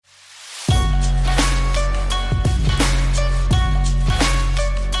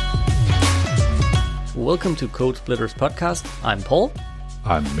Welcome to Code Splitters podcast. I'm Paul.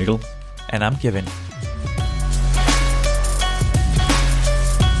 I'm Mikkel. And I'm Kevin.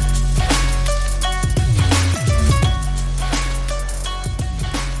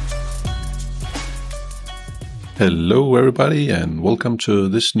 Hello, everybody, and welcome to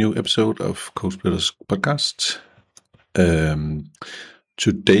this new episode of Code Splitters podcast.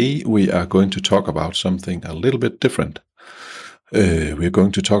 Today we are going to talk about something a little bit different. We're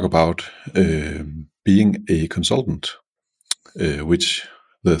going to talk about being a consultant, which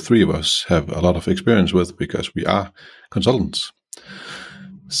the three of us have a lot of experience with because we are consultants.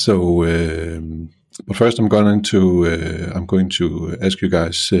 So, but first I'm going to ask you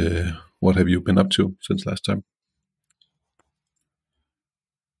guys, what have you been up to since last time?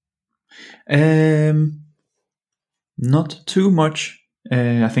 Not too much.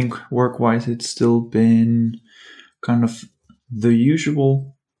 I think work-wise, it's still been kind of the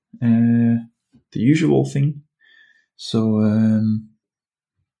usual thing. So,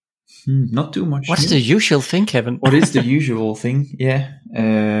 not too much. What's the usual thing, Kevin? What is the usual thing? Yeah,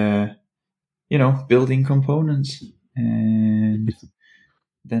 building components and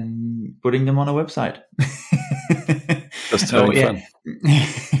then putting them on a website. That's totally fun.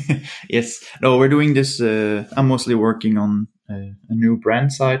 Yes. No, we're doing this. I'm mostly working on a new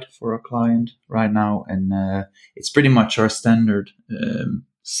brand site for a client right now, and it's pretty much our standard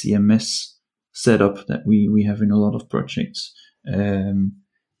CMS setup that we have in a lot of projects. The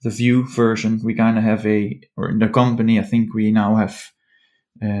Vue version, we kind of have or in the company, I think we now have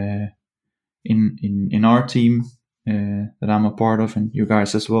in our team that I'm a part of, and you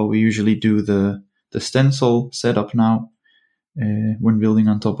guys as well. We usually do the stencil setup now when building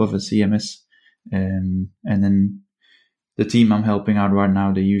on top of a CMS, and then the team I'm helping out right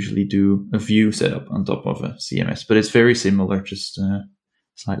now, they usually do a Vue setup on top of a CMS, but it's very similar, just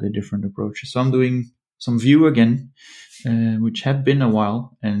slightly different approaches. So I'm doing some Vue again, which had been a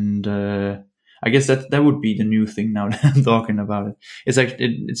while, and I guess that would be the new thing now that I'm talking about it.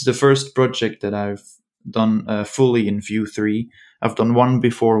 It's the first project that I've done fully in Vue 3. I've done one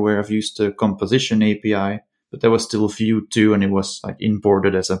before where I've used the composition API, but there was still Vue 2, and it was like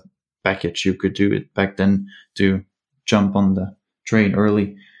imported as a package. You could do it back then to jump on the train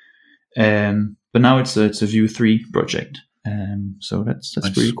early. But now it's a Vue 3 project. So that's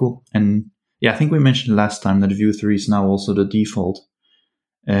nice. Pretty cool. And yeah, I think we mentioned last time that Vue 3 is now also the default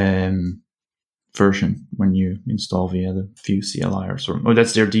version when you install via the Vue CLI or something. Oh,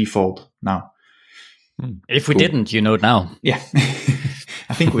 that's their default now. If we didn't, you know it now. Yeah,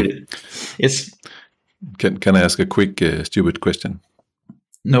 I think we did. Yes. Can I ask a quick stupid question?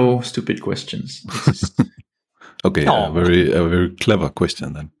 No stupid questions. Okay, a very clever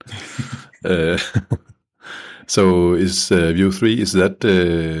question then. So is Vue 3, is that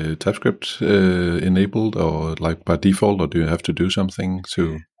TypeScript enabled or like by default, or do you have to do something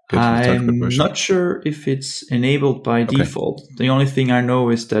to get the TypeScript version? I'm not sure if it's enabled by default. The only thing I know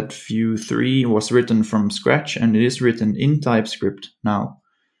is that Vue 3 was written from scratch, and it is written in TypeScript now.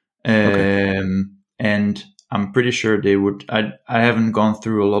 And I'm pretty sure they would. I haven't gone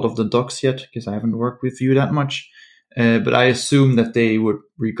through a lot of the docs yet because I haven't worked with Vue that much. But I assume that they would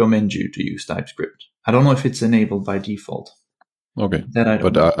recommend you to use TypeScript. I don't know if it's enabled by default. Okay. That I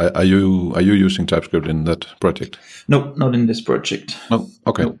don't know. Are you using TypeScript in that project? No, not in this project. No.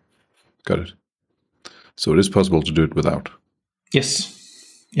 Okay. No. Got it. So it is possible to do it without.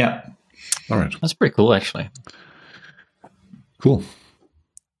 Yes. Yeah. All right. That's pretty cool, actually. Cool.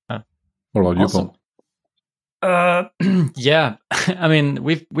 What about awesome. You, Paul? Yeah, I mean,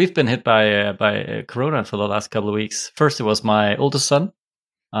 we've been hit by Corona for the last couple of weeks. First, it was my oldest son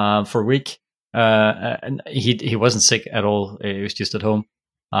for a week, and he wasn't sick at all. He was just at home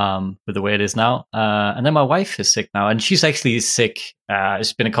with the way it is now. And then my wife is sick now, and she's actually sick.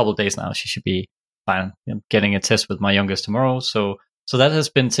 It's been a couple of days now. She should be fine. I'm getting a test with my youngest tomorrow, so that has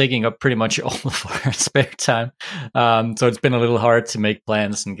been taking up pretty much all of our spare time. So it's been a little hard to make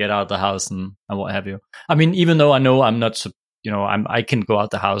plans and get out of the house and what have you. I mean, even though I know I'm not, I can go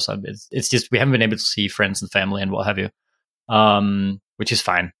out the house. It's just we haven't been able to see friends and family and what have you, which is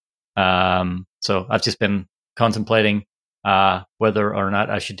fine. So I've just been contemplating whether or not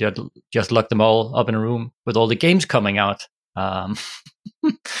I should just lock them all up in a room with all the games coming out.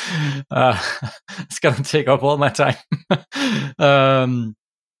 It's gonna take up all my time.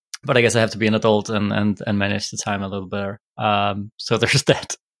 But I guess I have to be an adult and manage the time a little better. So there's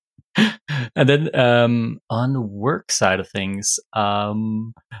that. And then on the work side of things,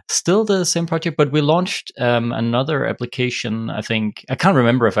 still the same project, but we launched another application. I think I can't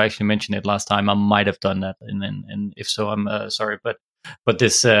remember if I actually mentioned it last time. I might have done that, and if so, I'm sorry. But but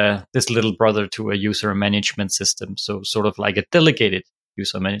this little brother to a user management system. So sort of like a delegated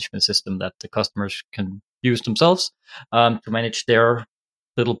user management system that the customers can use themselves to manage their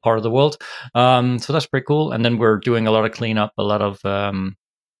little part of the world. So that's pretty cool. And then we're doing a lot of cleanup, a lot of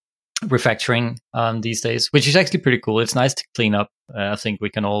refactoring these days, which is actually pretty cool. It's nice to clean up. I think we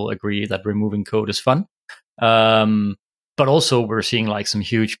can all agree that removing code is fun. But also we're seeing like some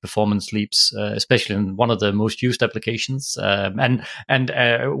huge performance leaps, especially in one of the most used applications. And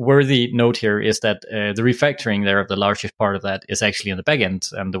worthy note here is that the refactoring there, the largest part of that is actually in the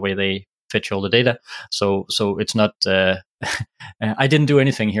backend and the way they fetch all the data. So it's not, I didn't do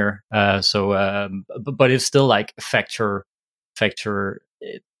anything here. But it's still like factor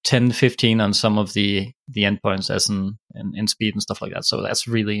 10, 15 on some of the endpoints as in speed and stuff like that. So that's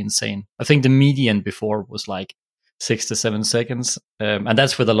really insane. I think the median before was like 6 to 7 seconds. And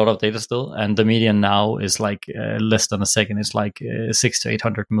that's with a lot of data still. And the median now is like less than a second. It's like 600 to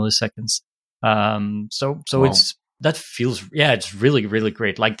 800 milliseconds. So Wow. it's really, really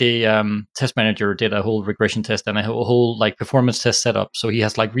great. Like the test manager did a whole regression test and a whole like performance test setup. So he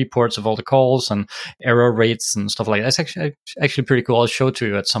has like reports of all the calls and error rates and stuff like that. It's actually pretty cool. I'll show it to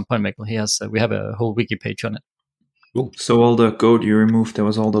you at some point, Mikkel. We have a whole wiki page on it. Cool. So all the code you removed, that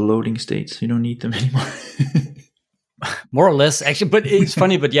was all the loading states. You don't need them anymore. More or less, actually, but it's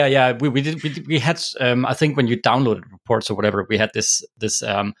funny. But yeah, we had. I think when you downloaded reports or whatever, we had this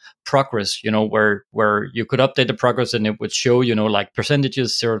progress, where you could update the progress and it would show, like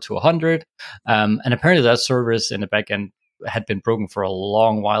percentages 0 to 100. And apparently that service in the backend had been broken for a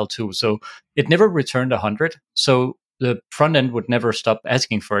long while too, so it never returned 100. So the front end would never stop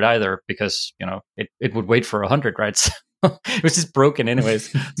asking for it either, because it would wait for 100, right? So it was just broken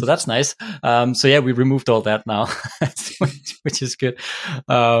anyways. So that's nice. So yeah, we removed all that now, which is good.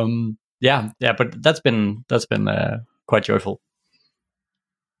 But that's been quite joyful.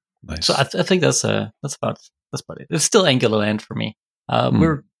 Nice. So I think that's about it. It's still Angular land for me.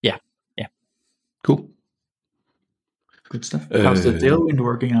 We're Cool. Good stuff. How's the Tailwind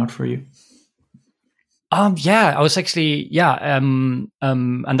working out for you? I was actually, and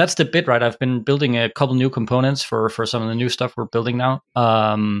that's the bit, right? I've been building a couple new components for some of the new stuff we're building now,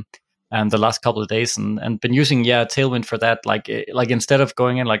 and the last couple of days, and been using, Tailwind for that. Like instead of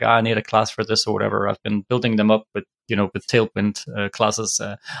going in like, I need a class for this or whatever, I've been building them up with Tailwind classes.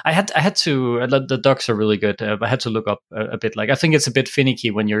 I had to, the docs are really good. I had to look up a bit. Like, I think it's a bit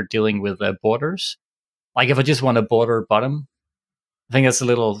finicky when you're dealing with borders. Like if I just want a border bottom, I think that's a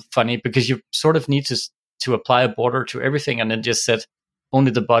little funny, because you sort of need to apply a border to everything and then just set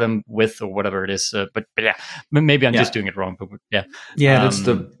only the bottom width or whatever it is. But yeah, maybe I'm just doing it wrong. But yeah, that's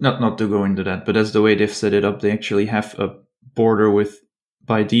the not to go into that, but that's the way they've set it up. They actually have a border width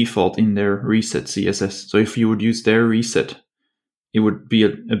by default in their reset CSS. So if you would use their reset, it would be a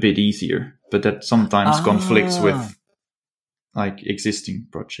bit easier. But that sometimes conflicts with like existing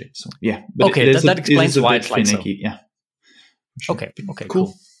projects. So yeah, but that explains why it's like finicky. So. Yeah. Sure. Okay,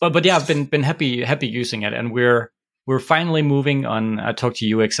 cool. But yeah, I've been happy using it, and we're finally moving on. I talked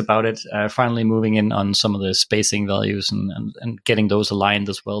to UX about it. Finally moving in on some of the spacing values and getting those aligned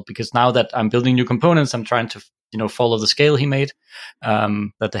as well. Because now that I'm building new components, I'm trying to follow the scale he made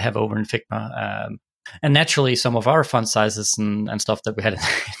that they have over in Figma. And naturally, some of our font sizes and stuff that we had in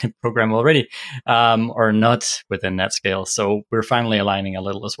the program already are not within that scale. So we're finally aligning a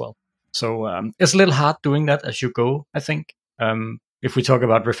little as well. So it's a little hard doing that as you go, I think. If we talk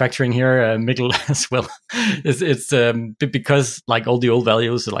about refactoring here, Mikkel as well, it's because like all the old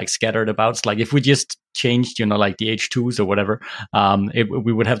values are like scattered about. It's like if we just changed, like the H2s or whatever,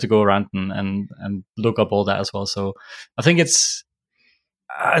 we would have to go around and look up all that as well. So I think it's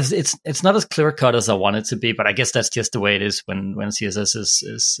not as clear cut as I want it to be, but I guess that's just the way it is when CSS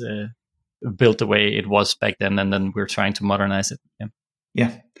is built the way it was back then, and then we're trying to modernize it.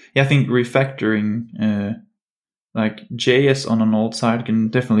 Yeah. I think refactoring. Like JS on an old site can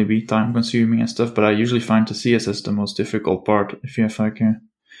definitely be time consuming and stuff, but I usually find the CSS the most difficult part. If you have like a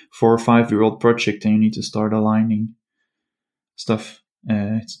 4 or 5 year old project and you need to start aligning stuff,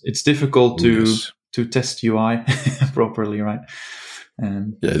 it's difficult to test UI properly, right?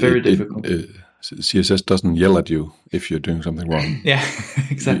 And very difficult. CSS doesn't yell at you if you're doing something wrong. Yeah,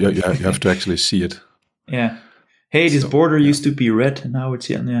 exactly. You have to actually see it. Yeah. Hey, this border used to be red, and now it's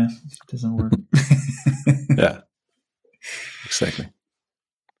it doesn't work. Yeah. Exactly.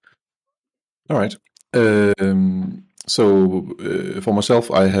 All right. So for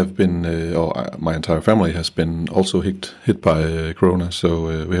myself, I have been, my entire family has been also hit by Corona.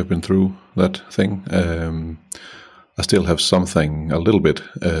 So we have been through that thing. I still have something a little bit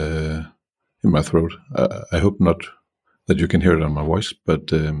in my throat. I hope not that you can hear it on my voice,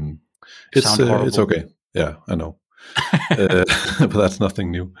 but it's okay. Yeah, I know, but that's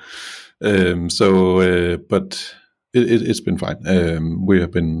nothing new. But it's been fine. We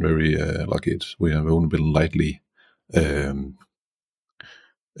have been very lucky. We have only been lightly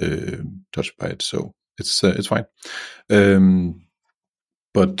touched by it, so it's fine.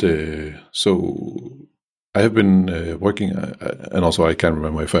 So I have been working, and also I can't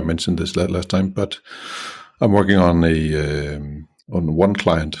remember if I mentioned this last time, but I'm working on on one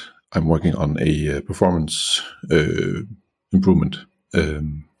client. I'm working on a performance improvement.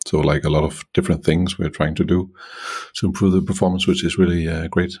 So like a lot of different things we're trying to do to improve the performance, which is really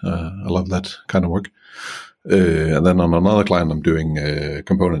great. I love that kind of work. And then on another client, I'm doing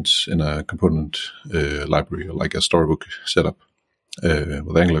components in a component library, or like a storybook setup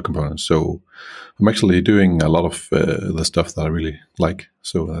with Angular components. So I'm actually doing a lot of the stuff that I really like.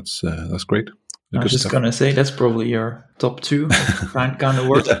 So that's great. I was just gonna say that's probably your top 2 kind of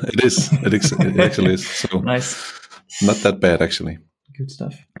work. It is. It actually is. So nice. Not that bad actually. Good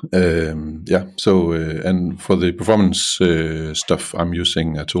stuff. Yeah. So and for the performance stuff, I'm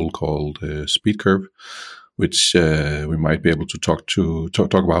using a tool called SpeedCurve, which we might be able to talk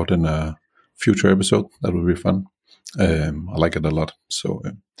about in a future episode. That will be fun. I like it a lot. So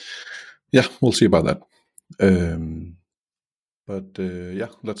yeah, we'll see about that. But yeah,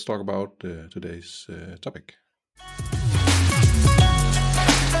 let's talk about today's topic.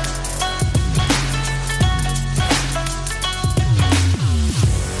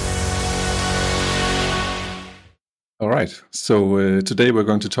 All right. So today we're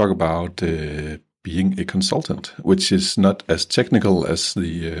going to talk about being a consultant, which is not as technical as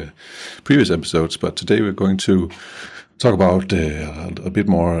the previous episodes, but today we're going to talk about a bit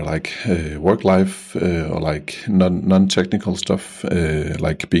more like work life, or like non-technical stuff,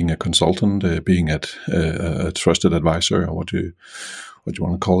 like being a consultant, being a trusted advisor, or what you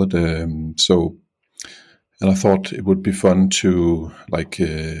want to call it. And I thought it would be fun to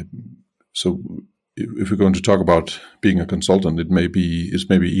if we're going to talk about being a consultant, it's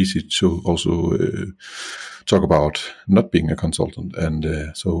maybe easy to also talk about not being a consultant, and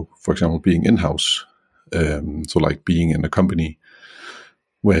so for example, being in-house. So like being in a company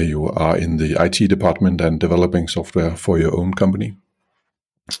where you are in the IT department and developing software for your own company.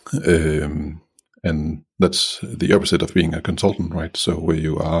 And that's the opposite of being a consultant, right? So where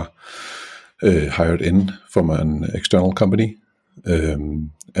you are hired in from an external company,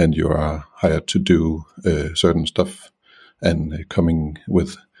 and you are hired to do certain stuff and coming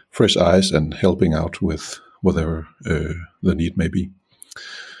with fresh eyes and helping out with whatever the need may be.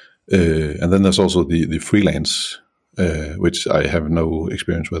 And then there's also the freelance, which I have no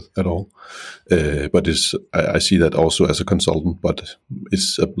experience with at all. But I see that also as a consultant, but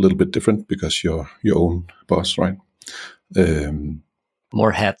it's a little bit different because you're your own boss, right?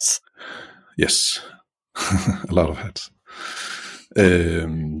 More hats. Yes, a lot of hats.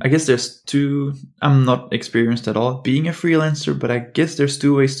 I guess there's 2. I'm not experienced at all being a freelancer, but I guess there's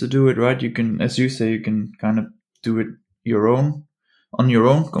 2 ways to do it, right? You can, as you say, you can kind of do it on your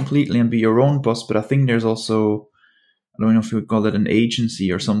own completely and be your own boss. But I think there's also, I don't know if you would call it an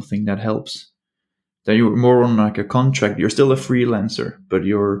agency or something that helps. That you're more on like a contract. You're still a freelancer, but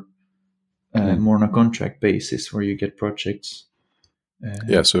you're more on a contract basis where you get projects.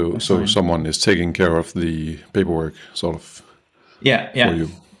 So someone is taking care of the paperwork, sort of. Yeah. For you.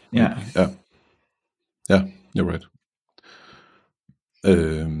 Yeah. You're right.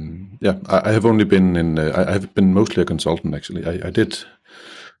 I have only been I have been mostly a consultant actually. I did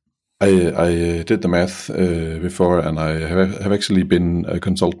the math before, and I have actually been a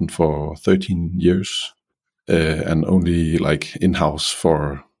consultant for 13 years, and only like in-house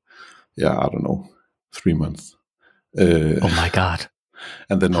for I don't know, 3 months. Oh my God!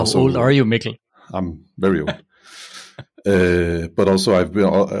 And then how old are you, Mikkel? I'm very old. But also I've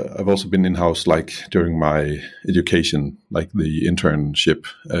also been in-house like during my education, like the internship,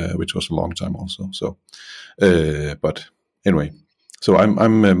 which was a long time also. So, but anyway, so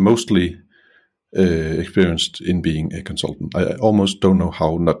I'm mostly experienced in being a consultant. I almost don't know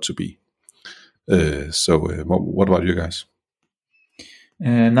how not to be. What about you guys?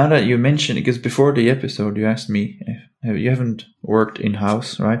 Now that you mention it, because before the episode you asked me if you haven't worked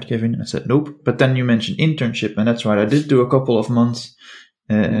in-house, right, Kevin? I said nope. But then you mentioned internship, and that's right. I did do a couple of months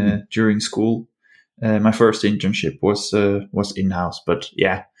during school. My first internship was in-house, but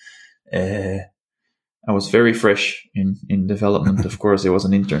I was very fresh in development. Of course, it was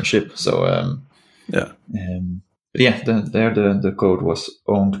an internship, so the code was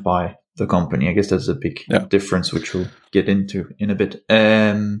owned by the company. I guess that's a big difference, which we'll get into in a bit.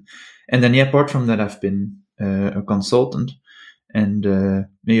 And then apart from that, I've been a consultant. And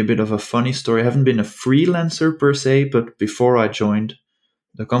maybe a bit of a funny story. I haven't been a freelancer per se, but before I joined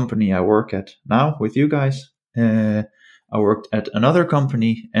the company I work at now with you guys, I worked at another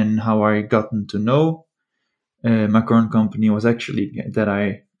company, and how I gotten to know my current company was actually that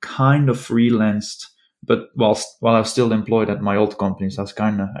I kind of freelanced, but while I was still employed at my old company, so I was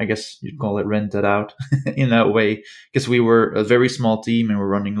kind of, I guess you'd call it, rented out in that way, because we were a very small team and we're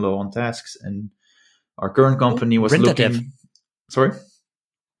running low on tasks, and our current company was looking. Sorry?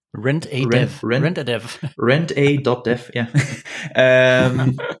 Rent a dev. Rent a.dev, yeah.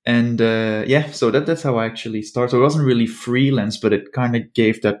 So that's how I actually started. So it wasn't really freelance, but it kind of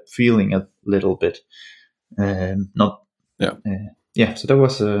gave that feeling a little bit. So that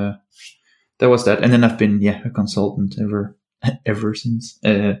was that. And then I've been, a consultant ever since,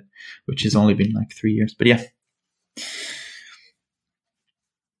 which has only been like 3 years. But yeah.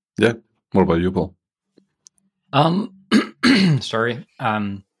 Yeah. What about you, Paul? Sorry.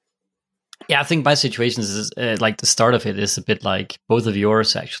 I think my situation is like the start of it is a bit like both of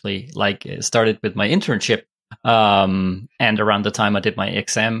yours, actually. Like it started with my internship, and around the time I did my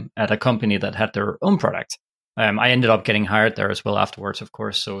exam at a company that had their own product. I ended up getting hired there as well afterwards, of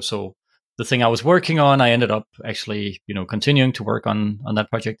course. So the thing I was working on, I ended up actually, continuing to work on that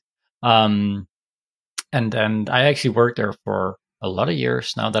project. And I actually worked there for a lot of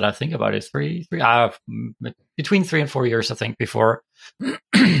years now that I think about it. Between 3 and 4 years, I think, before.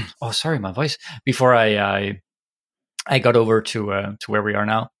 Oh, sorry, my voice. Before I got over to where we are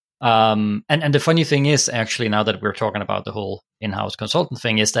now. And the funny thing is, actually, now that we're talking about the whole in-house consultant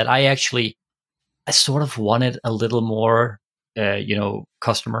thing, is that I sort of wanted a little more,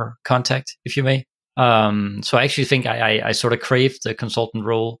 customer contact, if you may. So I actually think I sort of craved the consultant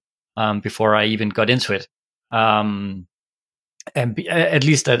role before I even got into it. And at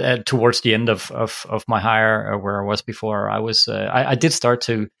least towards the end of my hire, where I was before, I did start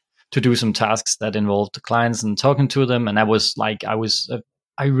to do some tasks that involved the clients and talking to them, and I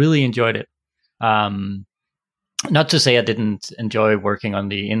really enjoyed it. Not to say I didn't enjoy working on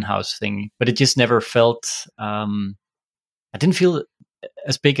the in-house thing, but it just never felt. I didn't feel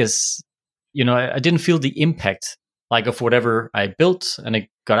as big as, I didn't feel the impact like of whatever I built, and it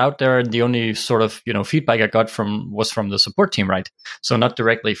got out there. And the only sort of, feedback I got was from the support team, right? So not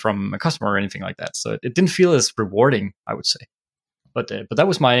directly from a customer or anything like that. So it didn't feel as rewarding, I would say. But that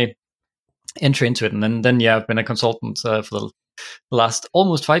was my entry into it. And then I've been a consultant for the last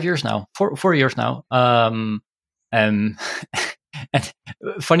almost 5 years now, 4 years now. And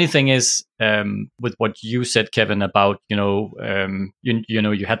funny thing is, with what you said, Kevin, about you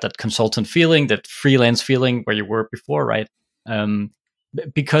had that consultant feeling, that freelance feeling where you were before, right?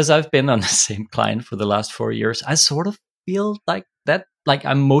 Because I've been on the same client for the last 4 years, I sort of feel like that, like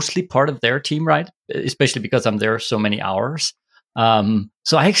I'm mostly part of their team, right? Especially because I'm there so many hours.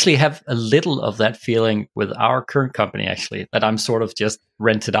 So I actually have a little of that feeling with our current company, actually, that I'm sort of just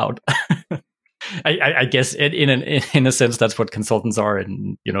rented out. I guess in a sense that's what consultants are,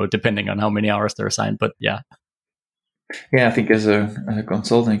 and depending on how many hours they're assigned. But yeah, I think as a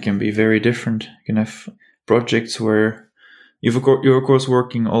consultant it can be very different. You can have projects where you're of course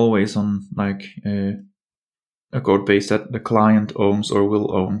working always on like a code base that the client owns or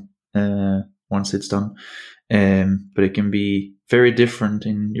will own once it's done, but it can be very different.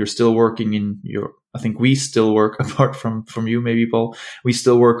 You're still working in your. I think we still work, apart from you, maybe, Paul. We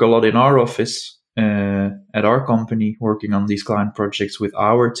still work a lot in our office at our company, working on these client projects with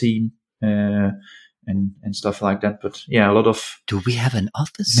our team and stuff like that. But yeah, a lot of. Do we have an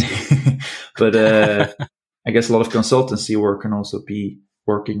office? But I guess a lot of consultancy work can also be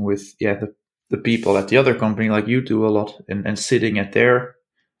working with the people at the other company, like you do a lot, and sitting at their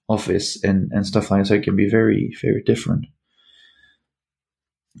office and stuff like that. So it can be very, very different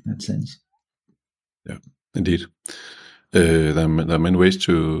in that sense. Yeah, indeed. There are many ways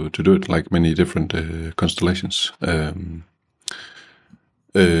to do it, like many different constellations.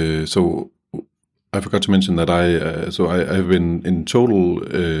 So I forgot to mention that I've been in total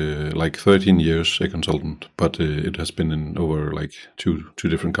like 13 years a consultant, but it has been in over like two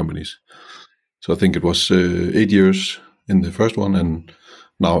different companies. So I think it was 8 years in the first one, and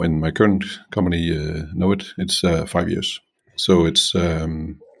now in my current company, it's 5 years. So it's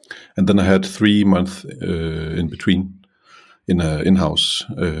and then I had 3 months in between in an in-house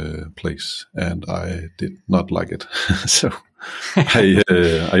place, and I did not like it. So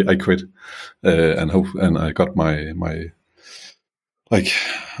I quit, and I got my like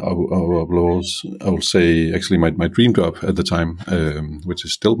I will say actually my dream job at the time, which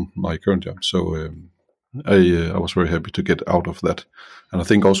is still my current job. So I was very happy to get out of that, and I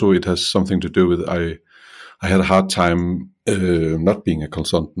think also it has something to do with I had a hard time not being a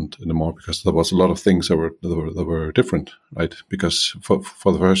consultant anymore, because there was a lot of things that were different, right? Because for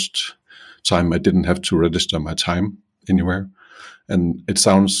the first time, I didn't have to register my time anywhere, and it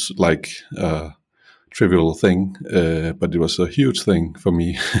sounds like a trivial thing, but it was a huge thing for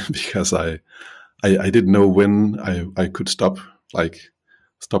me because I didn't know when I could stop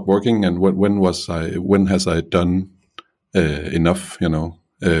working, and when has I done enough,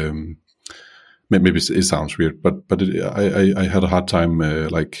 maybe it sounds weird, but I had a hard time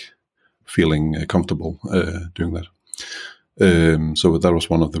feeling comfortable doing that. So that was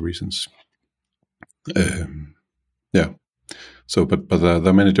one of the reasons. So but there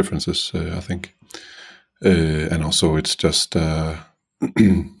are many differences, I think, and also it's just a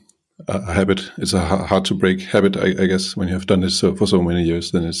habit. It's a hard to break habit, I guess. When you have done this for so many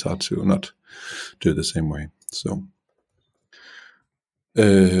years, then it's hard to not do it the same way. So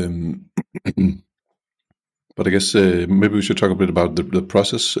but I guess maybe we should talk a bit about the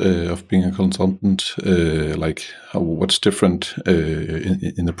process of being a consultant, what's different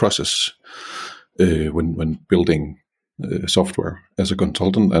in the process when building software as a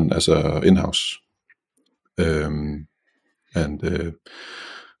consultant and as a in-house.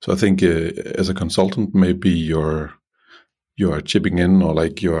 So I think as a consultant, maybe you are chipping in, or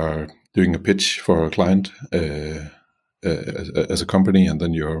you are doing a pitch for a client as a company, and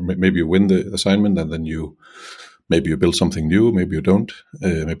then maybe you win the assignment, and then maybe you build something new, maybe you don't,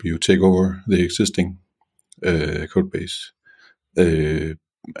 maybe you take over the existing code base,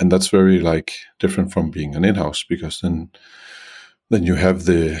 and that's very different from being an in-house, because then you have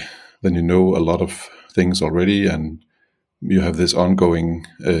then you know a lot of things already, and you have this ongoing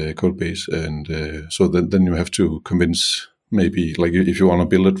code base, and so then you have to convince, maybe if you want to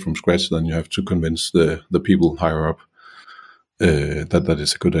build it from scratch, then you have to convince the people higher up that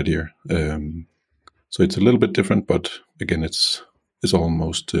is a good idea. So it's a little bit different, but again, it's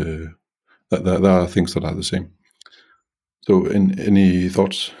almost there are things that are the same. So, any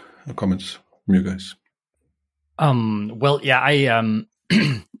thoughts or comments from you guys? Well, yeah,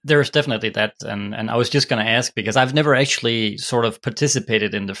 there's definitely that, and I was just going to ask, because I've never actually sort of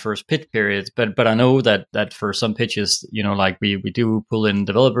participated in the first pitch period, but I know that for some pitches, we do pull in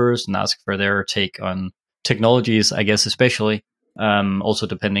developers and ask for their take on technologies, I guess, especially, also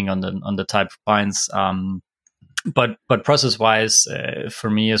depending on the type of clients. But process wise,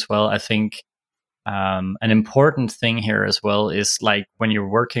 for me as well, I think an important thing here as well is when you're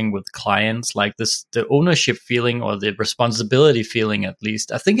working with clients, the ownership feeling, or the responsibility feeling, at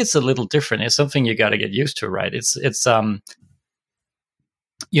least, I think it's a little different. It's something you got to get used to, right? It's when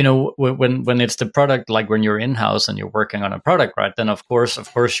it's the product, when you're in-house and you're working on a product, right, then of course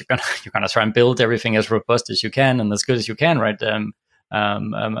you're gonna try and build everything as robust as you can and as good as you can, right?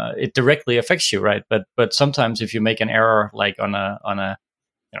 It directly affects you, right? But sometimes if you make an error on a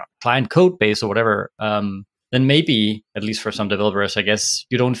client code base or whatever, then maybe, at least for some developers, I guess,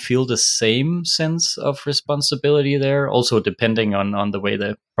 you don't feel the same sense of responsibility there, also depending on the way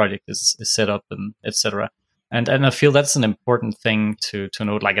the project is set up, and etc. And I feel that's an important thing to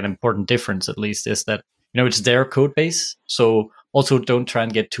note, an important difference, at least, is that, it's their code base. So also don't try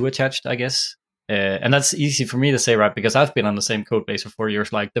and get too attached, I guess. And that's easy for me to say, right? Because I've been on the same code base for 4 years.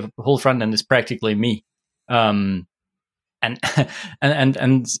 The whole front end is practically me. And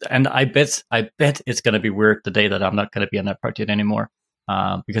I bet it's gonna be weird the day that I'm not gonna be on that project anymore,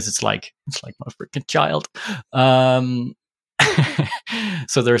 because it's like my freaking child.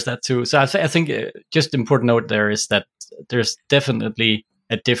 So there's that too. So I think just important note there is that there's definitely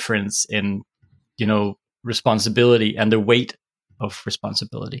a difference in responsibility and the weight of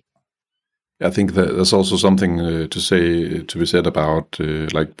responsibility. I think that there's also something to be said about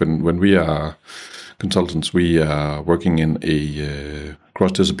when we are consultants, we are working in a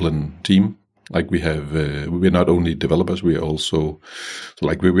cross-discipline team. We're not only developers, we are also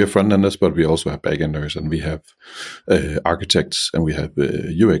we're front-enders, but we also have back-enders, and we have architects, and we have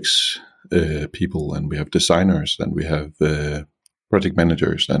UX people, and we have designers, and we have project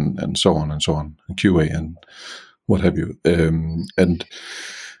managers, and so on, and QA, and what have you. And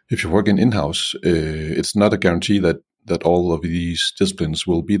if you work in-house, it's not a guarantee that all of these disciplines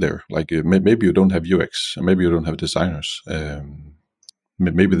will be there. Maybe you don't have UX, and maybe you don't have designers.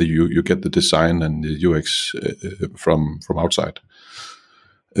 Maybe you get the design and the UX from outside.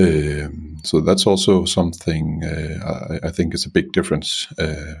 So that's also something I think is a big difference,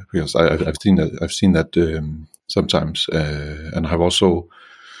 because I've seen that sometimes, and I've also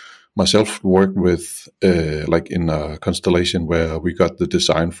myself worked with in a constellation where we got the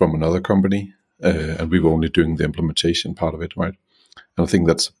design from another company, and we were only doing the implementation part of it, right? And I think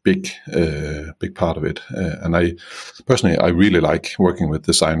that's a big part of it. And I personally, I really like working with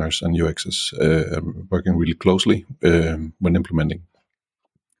designers and UXs, working really closely when implementing.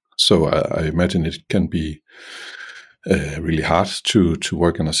 So I imagine it can be really hard to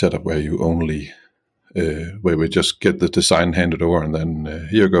work in a setup where you only where we just get the design handed over and then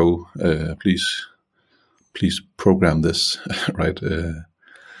here you go, please program this, right?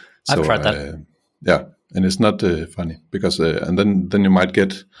 I've tried that. Yeah, and it's not funny because and then you might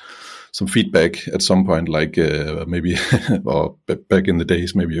get some feedback at some point, like maybe or back in the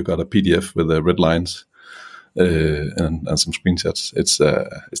days, maybe you got a PDF with red lines and some screenshots.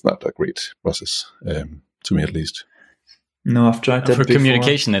 It's not a great process to me, at least. No, I've tried that for before.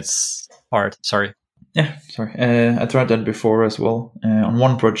 Communication. It's hard. Sorry. Yeah, sorry. I tried that before as well on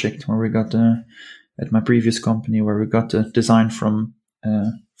one project where we got at my previous company where we got the design from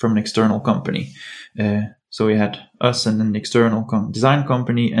an external company. So we had us and an external design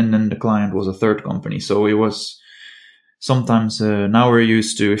company, and then the client was a third company. So it was sometimes now we're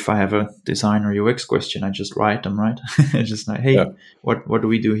used to, if I have a design or UX question, I just write them, right? Just like, hey, what do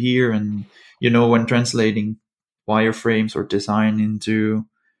we do here? And when translating wireframes or design into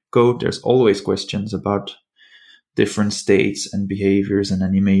code, there's always questions about different states and behaviors and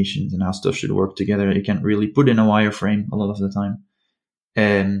animations and how stuff should work together. You can't really put in a wireframe a lot of the time.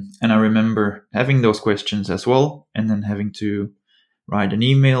 And I remember having those questions as well, and then having to write an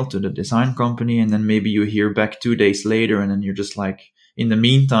email to the design company, and then maybe you hear back 2 days later, and then you're just like, in the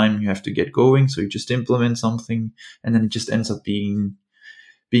meantime, you have to get going. So you just implement something, and then it just ends up being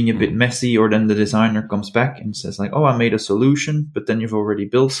a bit messy, or then the designer comes back and says like, oh, I made a solution, but then you've already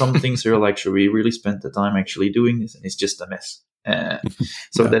built something. So you're like, should we really spend the time actually doing this? And it's just a mess.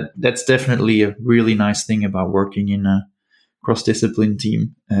 So that's definitely a really nice thing about working in a cross-discipline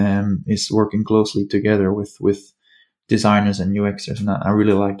team, is working closely together with designers and UXers. And I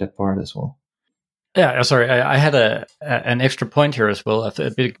really like that part as well. Yeah, sorry, I had an extra point here as well,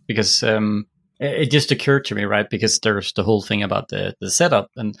 because it just occurred to me, right? Because there's the whole thing about the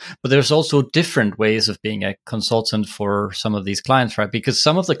setup, but there's also different ways of being a consultant for some of these clients, right? Because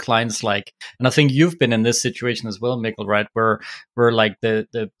some of the clients, like, and I think you've been in this situation as well, Mikkel, right? Where like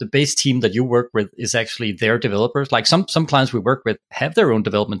the base team that you work with is actually their developers. Like some clients we work with have their own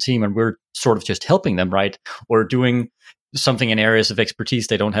development team, and we're sort of just helping them, right? Or doing something in areas of expertise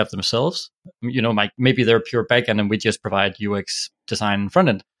they don't have themselves. Like maybe they're pure backend and we just provide UX design front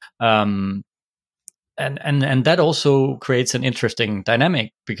end. And that also creates an interesting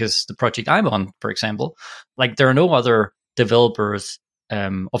dynamic, because the project I'm on, for example, like there are no other developers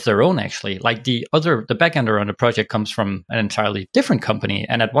of their own, actually. Like the backender on the project comes from an entirely different company.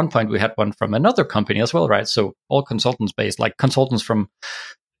 And at one point we had one from another company as well, right? So all consultants based, like consultants from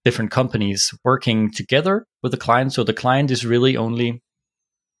different companies working together with the client. So the client is really only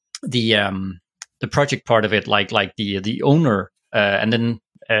the project part of it, like the owner, and then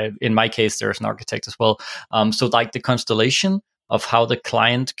in my case there's an architect as well. So like the constellation of how the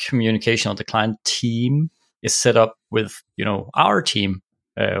client communication or the client team is set up with our team,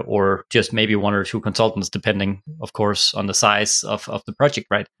 or just maybe one or two consultants, depending, of course, on the size of the project,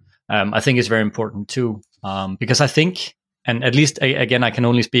 right? I think is very important too, because I think. And at least, again, I can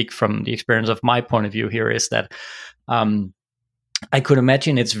only speak from the experience of my point of view here, is that I could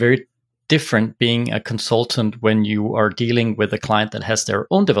imagine it's very different being a consultant when you are dealing with a client that has their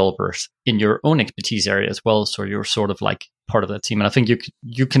own developers in your own expertise area as well. So you're sort of like part of that team. And I think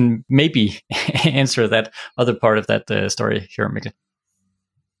you can maybe answer that other part of that story here, Mikkel.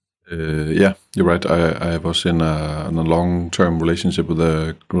 Yeah, you're right. I was in a long-term relationship with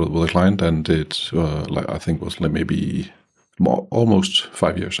a client, and it's I think was like maybe almost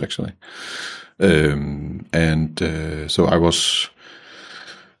 5 years actually. So I was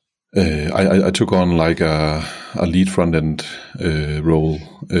I took on like a lead front end role,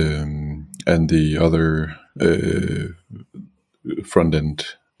 and the other front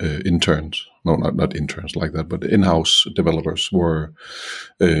end interns. No, not interns like that, but in-house developers were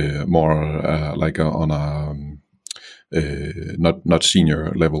more like on a not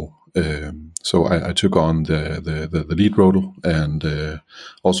senior level. So I took on the lead role, and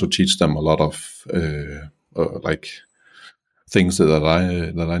also teach them a lot of like things that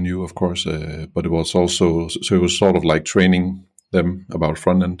I knew, of course. But it was also, so it was sort of like training them about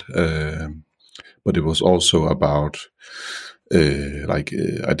front end, but it was also about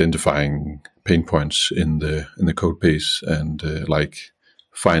identifying pain points in the code base, and like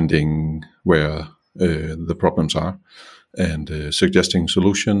finding where the problems are, and suggesting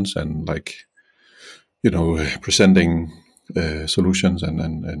solutions, and like presenting solutions,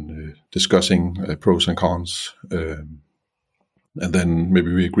 and discussing pros and cons. and then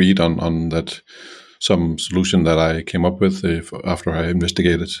maybe we agreed on that some solution that I came up with after I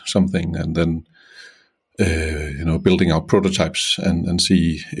investigated something, and then building out prototypes and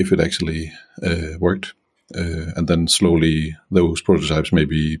see if it actually worked. And then slowly those prototypes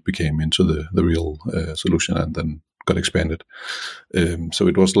maybe became into the real solution and then got expanded. So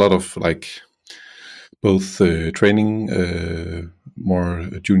it was a lot of like both training more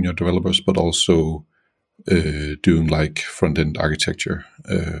junior developers, but also doing like front-end architecture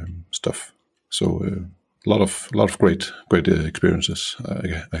stuff. So a lot of great experiences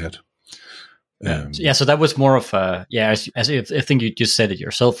I had. So that was more of a as I think you just said it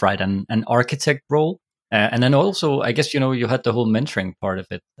yourself, right? An architect role, and then also I guess you had the whole mentoring part of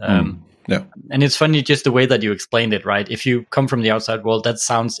it. Yeah, and it's funny just the way that you explained it, right? If you come from the outside world, that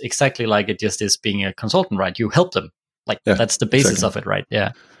sounds exactly like it just is being a consultant, right? You help them, that's the basis of it, right?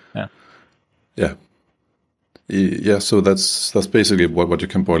 Yeah. So that's basically what you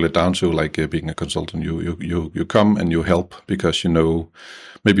can boil it down to, like being a consultant. You come and you help because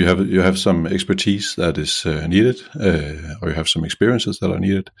maybe you have some expertise that is needed, or you have some experiences that are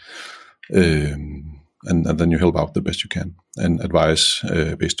needed, and then you help out the best you can and advise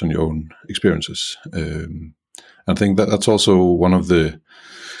based on your own experiences. I think that's also one of the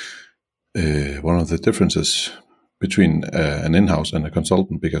differences between an in-house and a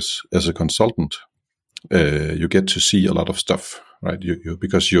consultant, because as a consultant, you get to see a lot of stuff, right?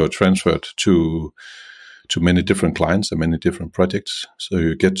 Because you're transferred to many different clients and many different projects, so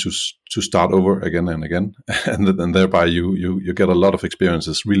you get to start over again and again, and thereby you get a lot of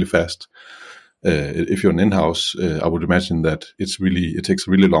experiences really fast. If you're an in-house, I would imagine that it takes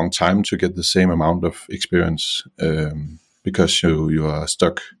a really long time to get the same amount of experience, because you are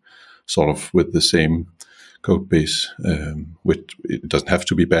stuck sort of with the same code base, which it doesn't have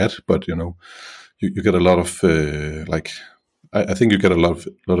to be bad, but you get a lot of I think you get a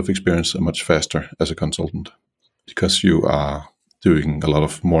lot of experience much faster as a consultant because you are doing a lot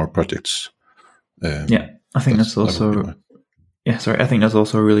of more projects. I think that's also I think that's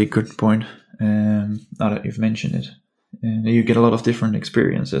also a really good point. Now that you've mentioned it, you get a lot of different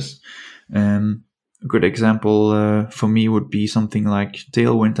experiences. A good example for me would be something like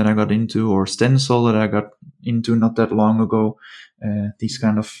Tailwind that I got into, or Stencil that I got into not that long ago. These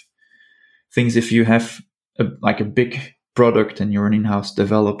kind of things, if you have a big product and you're an in-house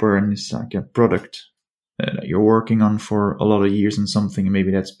developer and it's like a product that you're working on for a lot of years and something, and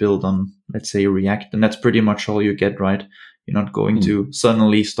maybe that's built on, let's say, React, and that's pretty much all you get, right? You're not going to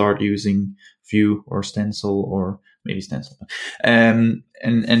suddenly start using Vue or Stencil, or maybe Stencil, and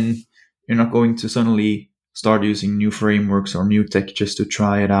you're not going to suddenly start using new frameworks or new tech just to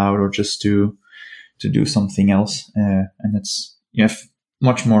try it out or just to do something else. And you have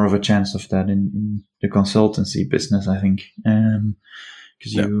much more of a chance of that in the consultancy business, I think,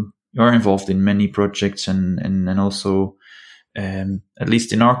 because you are involved in many projects, and also, at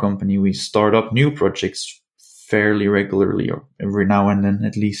least in our company, we start up new projects fairly regularly, or every now and then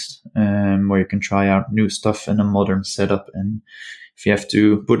at least, where you can try out new stuff in a modern setup. And if you have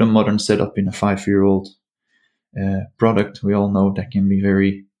to put a modern setup in a 5-year-old product, we all know that can be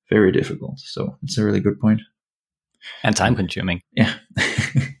very, very difficult. So it's a really good point. And time consuming. Yeah.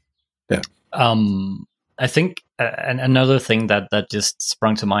 Yeah. I think another thing that just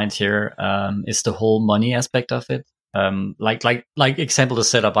sprung to mind here is the whole money aspect of it. Like example, the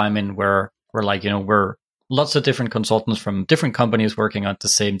setup I'm in, where we're lots of different consultants from different companies working on the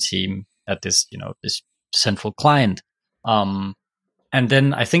same team at this this central client. And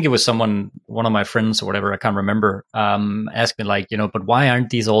then I think it was one of my friends or whatever, I can't remember, asked me but why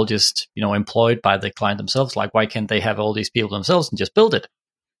aren't these all just, employed by the client themselves? Like, why can't they have all these people themselves and just build it?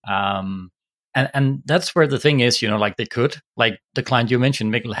 And that's where the thing is, they could, like the client you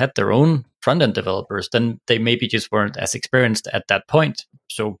mentioned, Mikkel, had their own front-end developers, then they maybe just weren't as experienced at that point.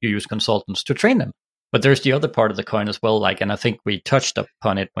 So you use consultants to train them. But there's the other part of the coin as well, and I think we touched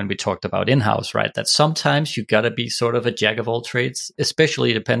upon it when we talked about in-house, right? That sometimes you got to be sort of a jack of all trades,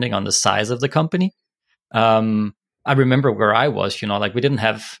 especially depending on the size of the company. I remember where I was, we didn't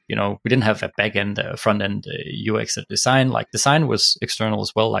have a back end, front end UX design. Like design was external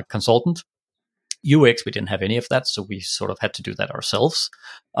as well, like consultant. UX, we didn't have any of that, so we sort of had to do that ourselves.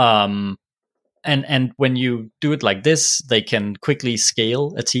 And when you do it like this, they can quickly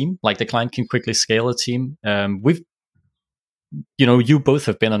scale a team. Like the client can quickly scale a team. You both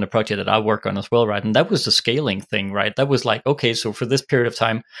have been on a project that I work on as well, right? And that was the scaling thing, right? That was like, okay, so for this period of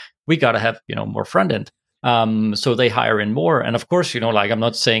time, we got to have, more front end. So they hire in more. And of course, I'm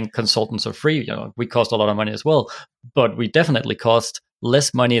not saying consultants are free. We cost a lot of money as well, but we definitely cost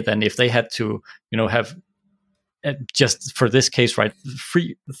less money than if they had to, have just for this case, right?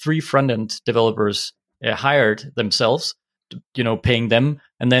 Three front-end developers hired themselves, paying them,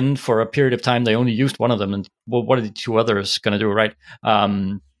 and then for a period of time they only used one of them, and well, what are the two others going to do, right?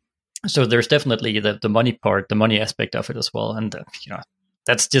 So there's definitely the money part, the money aspect of it as well, and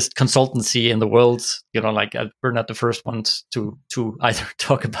that's just consultancy in the world. We're not the first ones to either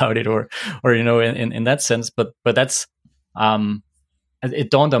talk about it or in that sense, but that's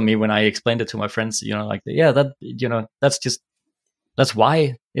it dawned on me when I explained it to my friends, that's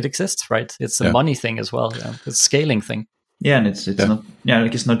why it exists, right? It's a money thing as well. Yeah. It's a scaling thing. Yeah, and it's not,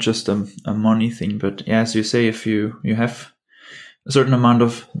 it's not just a money thing, but as you say, if you have a certain amount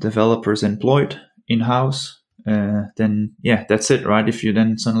of developers employed in-house, then that's it, right? If you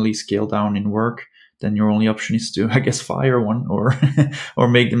then suddenly scale down in work, then your only option is to, I guess, fire one or or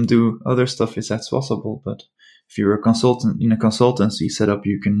make them do other stuff if that's possible. But if you're a consultant in a consultancy setup,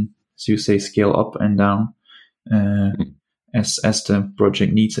 you can, as you say, scale up and down as the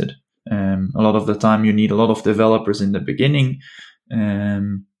project needs it. A lot of the time you need a lot of developers in the beginning,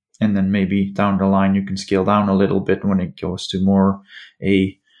 and then maybe down the line you can scale down a little bit when it goes to more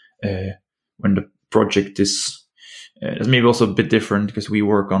when the project is maybe also a bit different, because we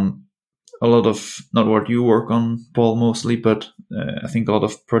work on a lot of, not what you work on, Paul, mostly, but I think a lot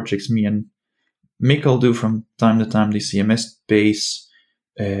of projects me and Mikkel do from time to time, the CMS base,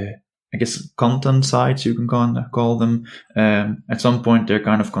 I guess, content sites, you can call them. At some point, they're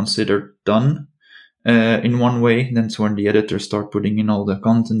kind of considered done in one way. Then so when the editors start putting in all the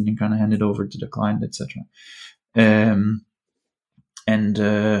content and kind of hand it over to the client, etc.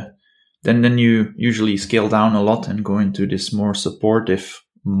 Then you usually scale down a lot and go into this more supportive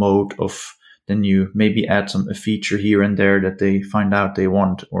mode of, then you maybe add a feature here and there that they find out they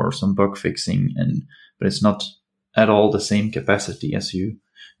want, or some bug fixing, but it's not at all the same capacity as you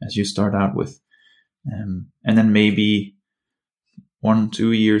start out with. And then maybe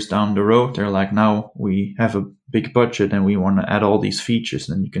 1-2 years down the road, they're like, now we have a big budget and we want to add all these features,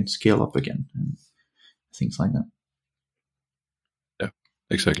 and you can scale up again and things like that. Yeah,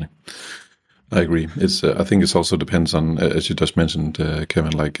 exactly. I agree. It's I think it also depends on, as you just mentioned,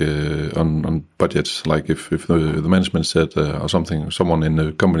 Kevin, like on budgets. Like if the management said or someone in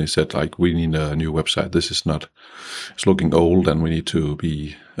the company said, like, we need a new website. It's looking old and we need to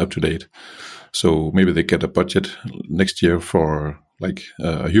be up to date. So maybe they get a budget next year for like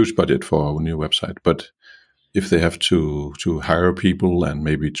a huge budget for a new website. But if they have to hire people and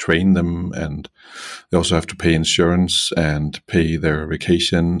maybe train them, and they also have to pay insurance and pay their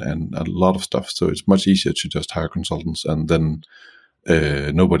vacation and a lot of stuff. So it's much easier to just hire consultants, and then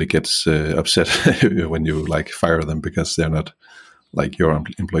nobody gets upset when you like fire them because they're not like your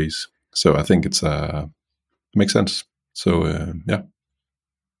employees. So I think it makes sense. So yeah.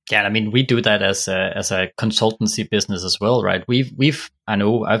 Yeah, I mean, we do that as a consultancy business as well, right? I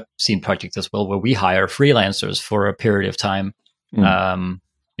know I've seen projects as well where we hire freelancers for a period of time,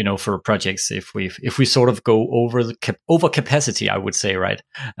 for projects. If we sort of go over capacity, I would say, right?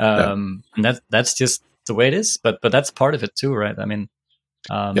 And that's just the way it is. But that's part of it too, right? I mean,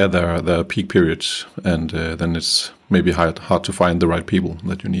 there are peak periods, and then it's maybe hard to find the right people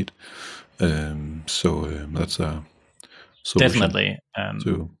that you need. So that's a solution. Definitely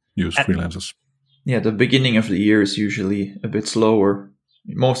to use freelancers. Yeah, the beginning of the year is usually a bit slower,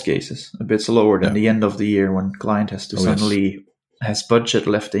 in most cases, a bit slower than the end of the year, when client has to suddenly has budget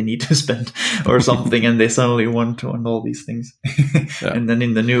left they need to spend or something, and they suddenly want all these things. And then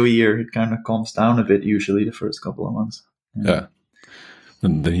in the new year, it kind of calms down a bit, usually the first couple of months. Yeah.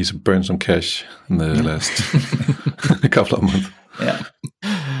 And then he's burned some cash in the last couple of months. Yeah.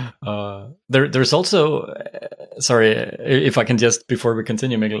 There's also, sorry, if I can just, before we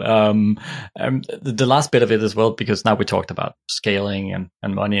continue, Mikkel, the last bit of it as well, because now we talked about scaling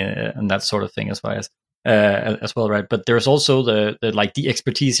and money and that sort of thing as well, right? But there's also the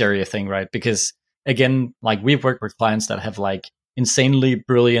expertise area thing, right? Because again, like, we've worked with clients that have like insanely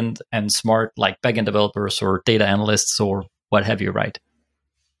brilliant and smart like backend developers or data analysts or what have you, right?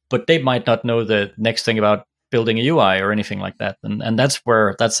 But they might not know the next thing about building a UI or anything like that. And that's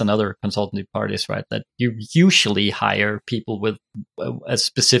another consultancy part is, right, that you usually hire people with a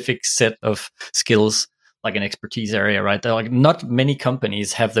specific set of skills, like an expertise area, right? They're like, not many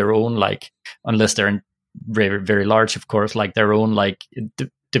companies have their own, like, unless they're very, very large, of course, like their own like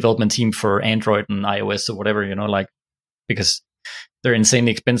development team for Android and iOS or whatever, like, because they're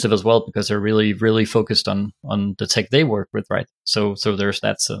insanely expensive as well, because they're really, really focused on the tech they work with, right? So there's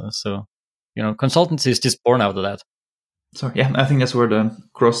that. So consultancy is just born out of that. So yeah, I think that's where the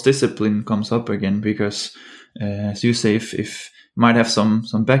cross-discipline comes up again, because as you say, if you might have some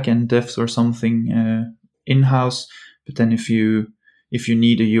back-end devs or something in-house. But then if you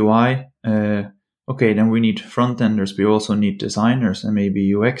need a UI, okay, then we need front-enders. We also need designers and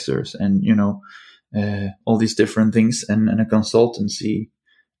maybe UXers and, all these different things. And a consultancy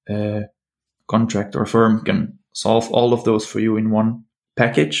contract or firm can solve all of those for you in one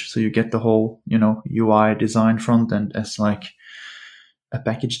package. So you get the whole, UI design front end as like a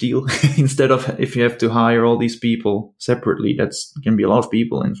package deal instead of if you have to hire all these people separately. That's can be a lot of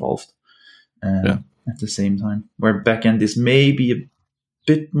people involved at the same time. Where backend is maybe a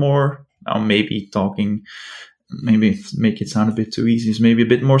bit more, maybe make it sound a bit too easy. It's maybe a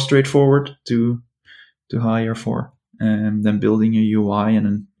bit more straightforward to hire for than building a UI and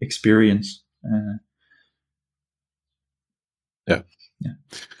an experience. Yeah.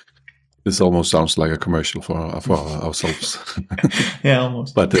 This almost sounds like a commercial for ourselves. Yeah,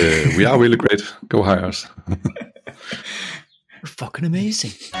 almost. But we are really great. Go hire us. We're fucking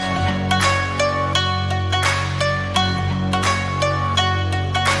amazing.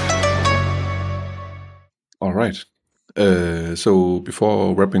 All right. So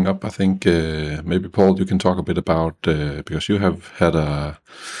before wrapping up, I think maybe Paul, you can talk a bit about because you have had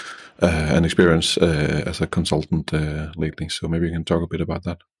an experience as a consultant lately. So maybe you can talk a bit about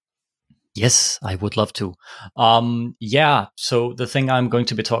that. Yes, I would love to. So the thing I'm going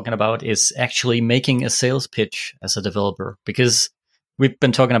to be talking about is actually making a sales pitch as a developer, because we've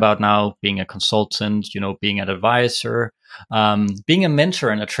been talking about now being a consultant, being an advisor, being a mentor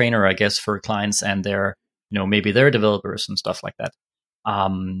and a trainer, I guess, for clients and their, maybe their developers and stuff like that.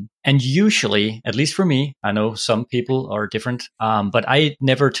 And usually, at least for me, I know some people are different, but I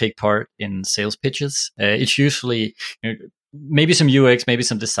never take part in sales pitches. It's usually maybe some UX, maybe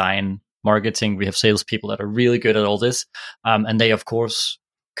some design, marketing. We have salespeople that are really good at all this. And they, of course,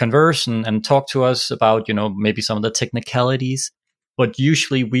 converse and talk to us about, maybe some of the technicalities. But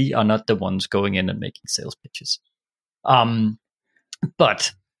usually we are not the ones going in and making sales pitches.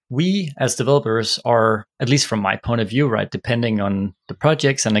 But we as developers are, at least from my point of view, right, depending on the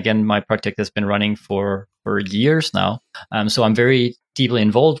projects. And again, my project has been running for years now. So I'm very deeply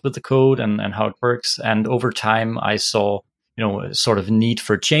involved with the code and how it works. And over time, I saw a sort of need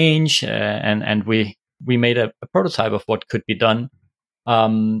for change, and we made a prototype of what could be done.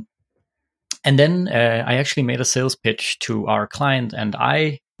 And then I actually made a sales pitch to our client, and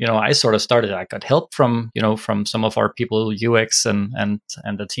I sort of started. I got help from some of our people, UX and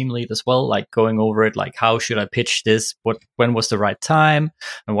the team lead as well, like going over it, like how should I pitch this? When was the right time,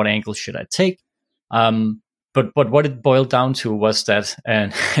 and what angle should I take? But what it boiled down to was that,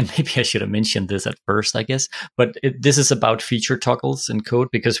 and maybe I should have mentioned this at first, I guess, but this is about feature toggles in code,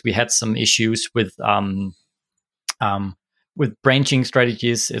 because we had some issues with branching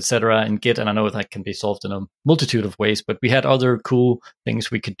strategies, etc. in Git, and I know that can be solved in a multitude of ways, but we had other cool things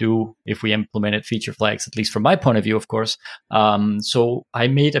we could do if we implemented feature flags, at least from my point of view, of course. So I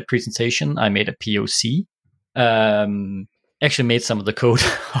made a presentation, I made a POC, actually made some of the code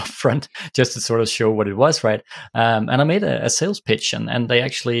up front just to sort of show what it was, right? And I made a sales pitch, and they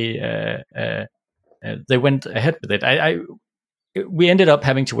actually they went ahead with it. We ended up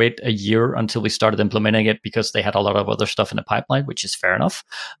having to wait a year until we started implementing it, because they had a lot of other stuff in the pipeline, which is fair enough.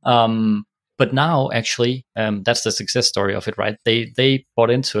 But now, actually, that's the success story of it, right? They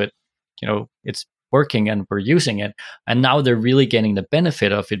bought into it. It's working and we're using it, and now they're really getting the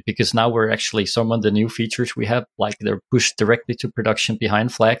benefit of it, because now we're actually, some of the new features we have, like, they're pushed directly to production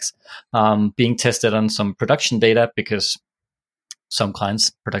behind flags, being tested on some production data, because some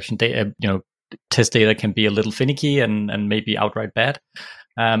clients' production data, test data can be a little finicky and maybe outright bad.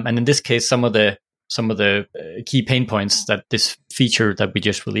 And in this case, some of the key pain points that this feature that we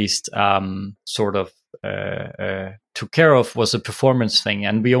just released sort of took care of was a performance thing,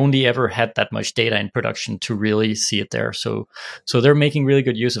 and we only ever had that much data in production to really see it there. So they're making really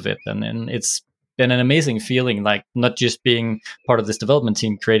good use of it, and it's been an amazing feeling, like not just being part of this development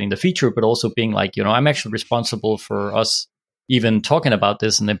team creating the feature, but also being like, I'm actually responsible for us even talking about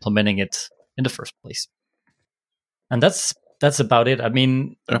this and implementing it in the first place. And that's about it. I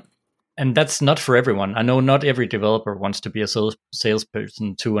mean, and that's not for everyone. I know not every developer wants to be a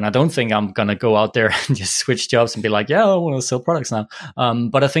salesperson too, and I don't think I'm gonna go out there and just switch jobs and be like, yeah, I want to sell products now.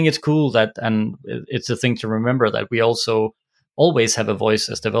 But I think it's cool that, and it's a thing to remember, that we also always have a voice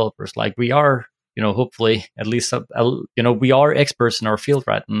as developers. Like, we are, hopefully at least, we are experts in our field,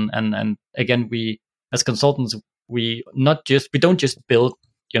 right? And again, we as consultants, we don't just build,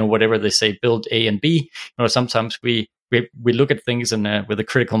 whatever they say, build A and B. Sometimes we look at things with a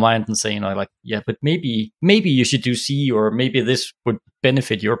critical mind and say, yeah, but maybe you should do C, or maybe this would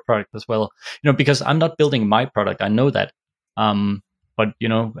benefit your product as well. Because I'm not building my product, I know that. But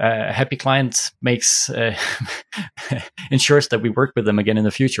a happy client makes ensures that we work with them again in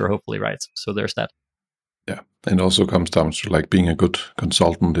the future, hopefully, right? So there's that. Yeah, and it also comes down to like being a good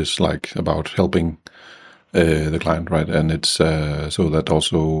consultant is like about helping the client, right? And it's so that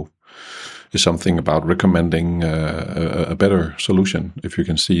also is something about recommending a better solution if you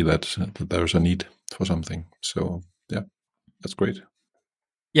can see that there's a need for something. So yeah, that's great.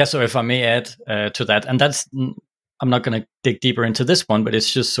 Yeah, so if I may add to that, and that's, I'm not going to dig deeper into this one, but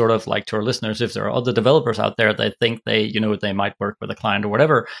it's just sort of like to our listeners, if there are other developers out there that think they might work with a client or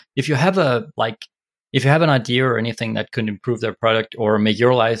whatever, if you have an idea or anything that could improve their product or make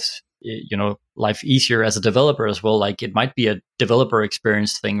your life easier as a developer as well, like it might be a developer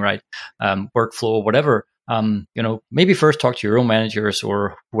experience thing, right? Workflow or whatever. Maybe first talk to your own managers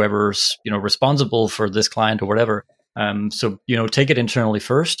or whoever's, responsible for this client or whatever. So take it internally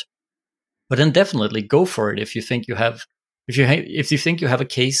first, but then definitely go for it if you think you have a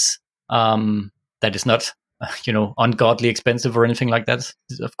case that is not ungodly expensive or anything like that.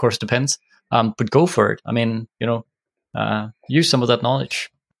 Of course, depends. But go for it. I mean, use some of that knowledge.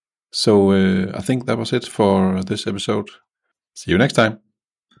 So I think that was it for this episode. See you next time.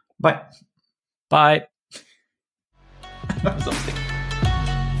 Bye. Bye.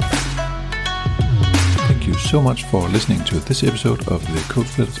 Thank you so much for listening to this episode of the Code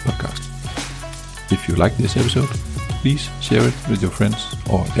Splitters podcast. If you like this episode, please share it with your friends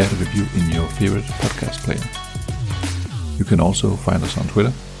or add a review in your favorite podcast player. You can also find us on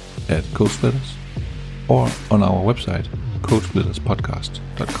Twitter at Code Splitters or on our website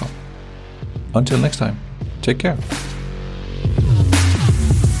codesplitterspodcast.com. Until next time, take care.